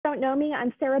don't know me,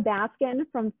 I'm Sarah Baskin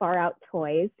from Far Out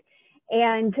Toys,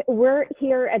 and we're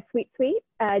here at Sweet Sweet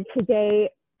today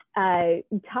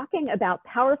talking about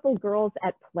powerful girls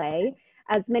at play.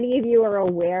 As many of you are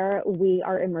aware, we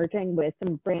are emerging with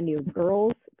some brand new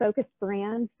girls-focused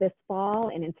brands this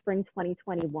fall and in spring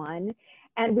 2021.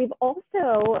 And we've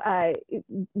also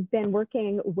been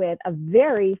working with a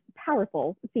very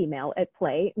powerful female at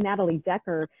play, Natalie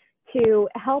Decker, to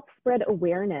help spread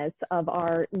awareness of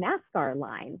our NASCAR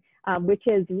line, which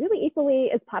is really equally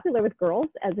as popular with girls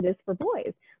as it is for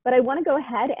boys. But I want to go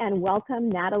ahead and welcome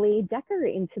Natalie Decker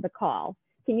into the call.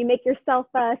 Can you make yourself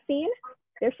seen?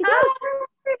 There she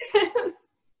goes.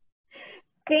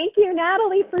 Thank you,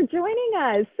 Natalie, for joining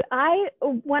us. I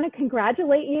want to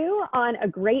congratulate you on a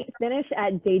great finish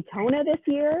at Daytona this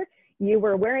year. You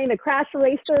were wearing the Crash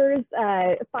Racers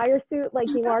fire suit like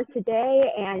you are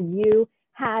today, and you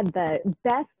had the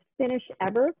best finish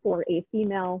ever for a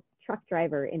female truck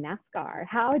driver in NASCAR.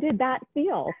 How did that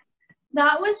feel?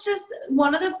 That was just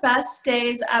one of the best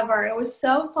days ever. It was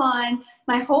so fun.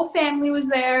 My whole family was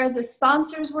there. The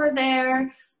sponsors were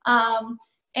there.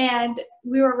 And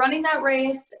we were running that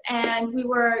race, and we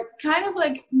were kind of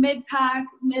like mid-pack,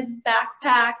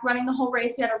 mid-backpack, running the whole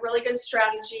race. We had a really good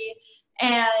strategy,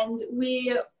 and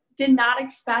we did not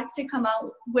expect to come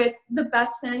out with the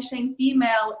best finishing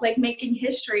female, like making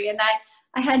history. And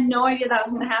I had no idea that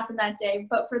was going to happen that day,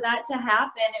 but for that to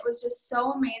happen, it was just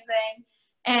so amazing.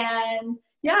 And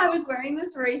yeah, I was wearing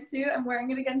this race suit. I'm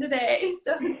wearing it again today.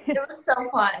 So it was so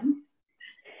fun.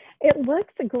 It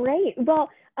looks great. Well,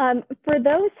 for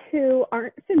those who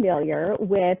aren't familiar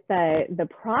with the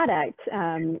product,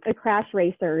 the Crash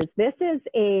Racers, this is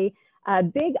a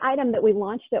big item that we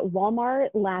launched at Walmart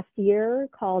last year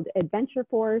called Adventure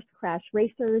Force Crash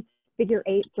Racers Figure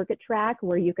 8 Circuit Track,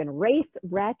 where you can race,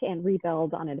 wreck, and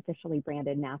rebuild on an officially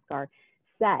branded NASCAR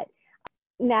set.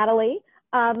 Natalie,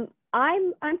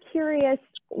 I'm curious,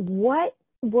 what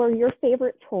were your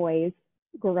favorite toys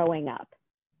growing up?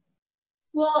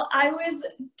 Well, I was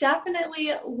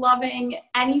definitely loving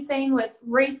anything with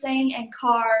racing and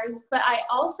cars, but I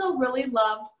also really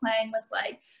loved playing with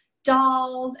like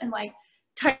dolls and like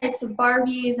types of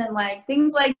Barbies and like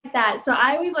things like that. So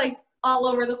I was like all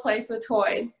over the place with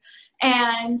toys.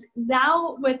 And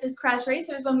now with this Crash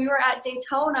Racers, when we were at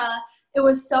Daytona, it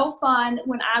was so fun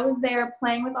when I was there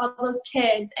playing with all those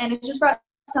kids, and it just brought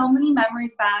so many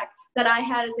memories back that I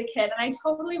had as a kid. And I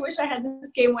totally wish I had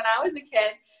this game when I was a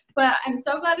kid, but I'm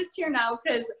so glad it's here now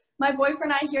because my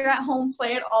boyfriend and I here at home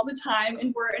play it all the time,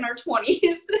 and we're in our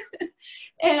 20s.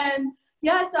 And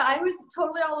yeah, so I was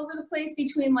totally all over the place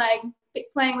between like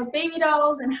playing with baby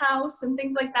dolls and house and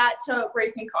things like that to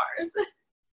racing cars.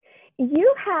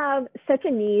 You have such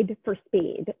a need for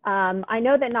speed. I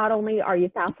know that not only are you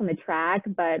fast on the track,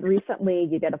 but recently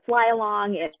you did a fly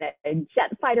along in a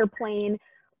jet fighter plane.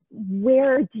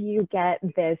 Where do you get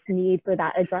this need for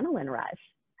that adrenaline rush?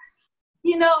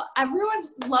 You know, everyone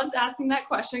loves asking that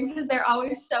question because they're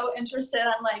always so interested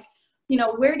on like, you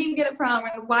know, where do you get it from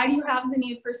and why do you have the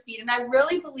need for speed? And I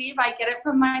really believe I get it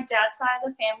from my dad's side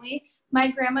of the family. My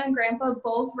grandma and grandpa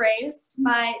both raced.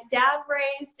 My dad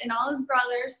raced and all his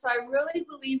brothers. So I really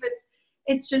believe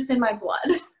it's just in my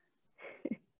blood.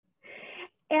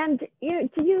 And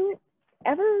do you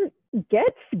ever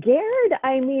get scared?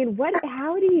 I mean,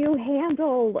 how do you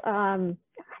handle, I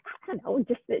don't know,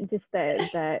 just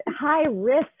the high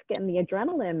risk and the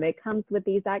adrenaline that comes with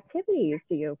these activities?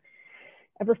 Do you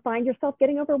ever find yourself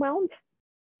getting overwhelmed?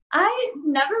 I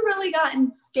never really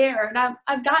gotten scared.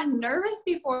 I've gotten nervous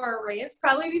before a race.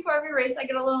 Probably before every race, I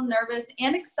get a little nervous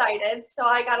and excited. So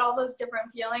I got all those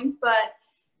different feelings, but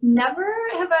never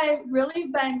have I really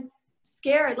been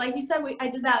scared. Like you said, I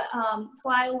did that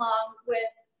fly along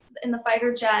in the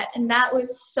fighter jet, and that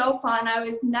was so fun. I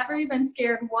was never even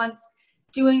scared once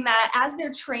doing that, as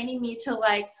they're training me to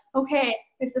like, okay,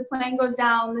 if the plane goes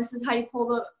down, this is how you pull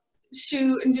the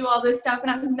chute and do all this stuff. And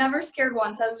I was never scared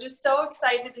once. I was just so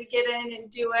excited to get in and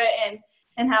do it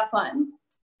and have fun.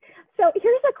 So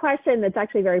here's a question that's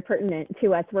actually very pertinent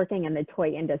to us working in the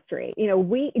toy industry. You know,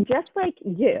 we, just like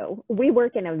you, we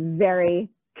work in a very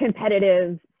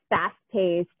competitive,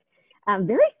 fast-paced,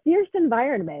 very fierce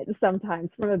environment sometimes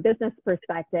from a business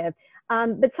perspective.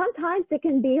 But sometimes it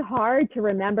can be hard to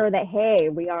remember that, hey,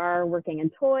 we are working in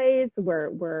toys,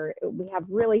 we have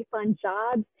really fun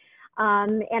jobs.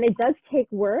 And it does take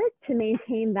work to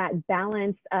maintain that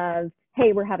balance of,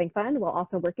 hey, we're having fun while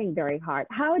also working very hard.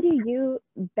 How do you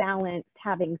balance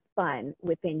having fun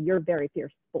within your very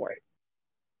fierce sport?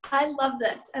 I love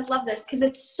this. I love this because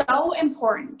it's so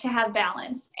important to have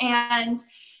balance. And,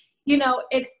 you know,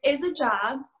 it is a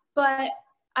job, but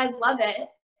I love it.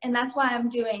 and that's why I'm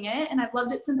doing it. And I've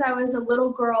loved it since I was a little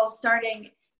girl starting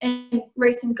in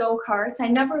racing go-karts. I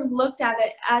never looked at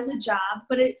it as a job,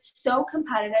 but it's so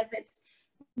competitive. It's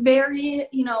very,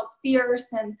 you know,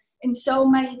 fierce and so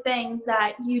many things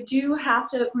that you do have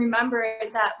to remember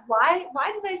that why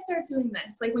did I start doing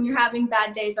this? Like when you're having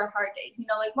bad days or hard days, you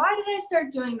know, like why did I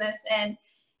start doing this? And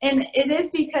it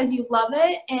is because you love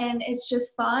it and it's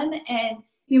just fun and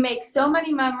you make so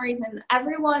many memories and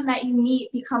everyone that you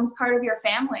meet becomes part of your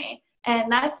family.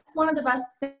 And that's one of the best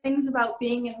things about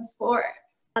being in the sport.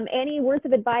 Any words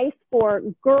of advice for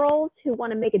girls who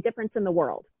want to make a difference in the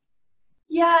world?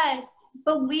 Yes,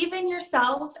 believe in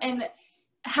yourself and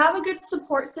have a good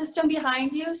support system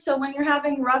behind you. So when you're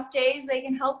having rough days, they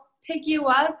can help pick you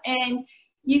up and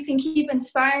you can keep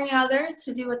inspiring others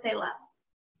to do what they love.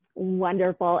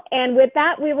 Wonderful. And with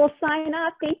that, we will sign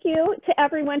off. Thank you to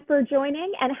everyone for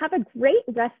joining and have a great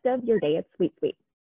rest of your day at Sweet Sweet.